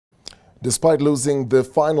Despite losing the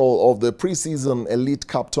final of the pre-season Elite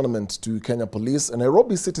Cup tournament to Kenya Police,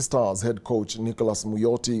 Nairobi City Stars head coach Nicholas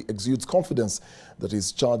Muyoti exudes confidence that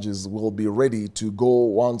his changes will be ready to go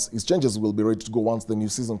once the new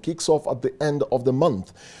season kicks off at the end of the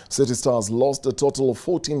month. City Stars lost a total of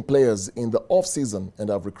 14 players in the off-season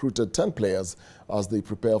and have recruited 10 players as they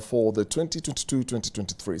prepare for the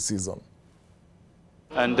 2022-2023 season.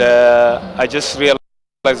 And I just realized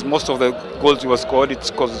most of the goals we scored,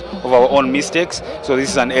 it's because of our own mistakes. So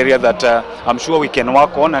this is an area that I'm sure we can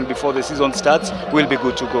work on, and before the season starts, we'll be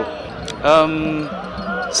good to go.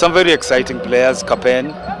 Some very exciting players,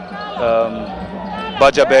 Kapen,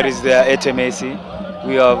 Bajaber is there, Etemesi.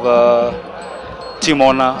 We have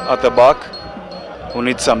Timona at the back, who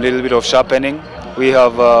needs some little bit of sharpening. We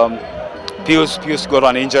have Pius got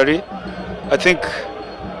an injury. I think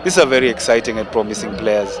these are very exciting and promising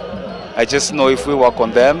players. I just know if we work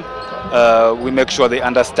on them, we make sure they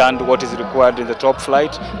understand what is required in the top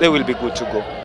flight, they will be good to go.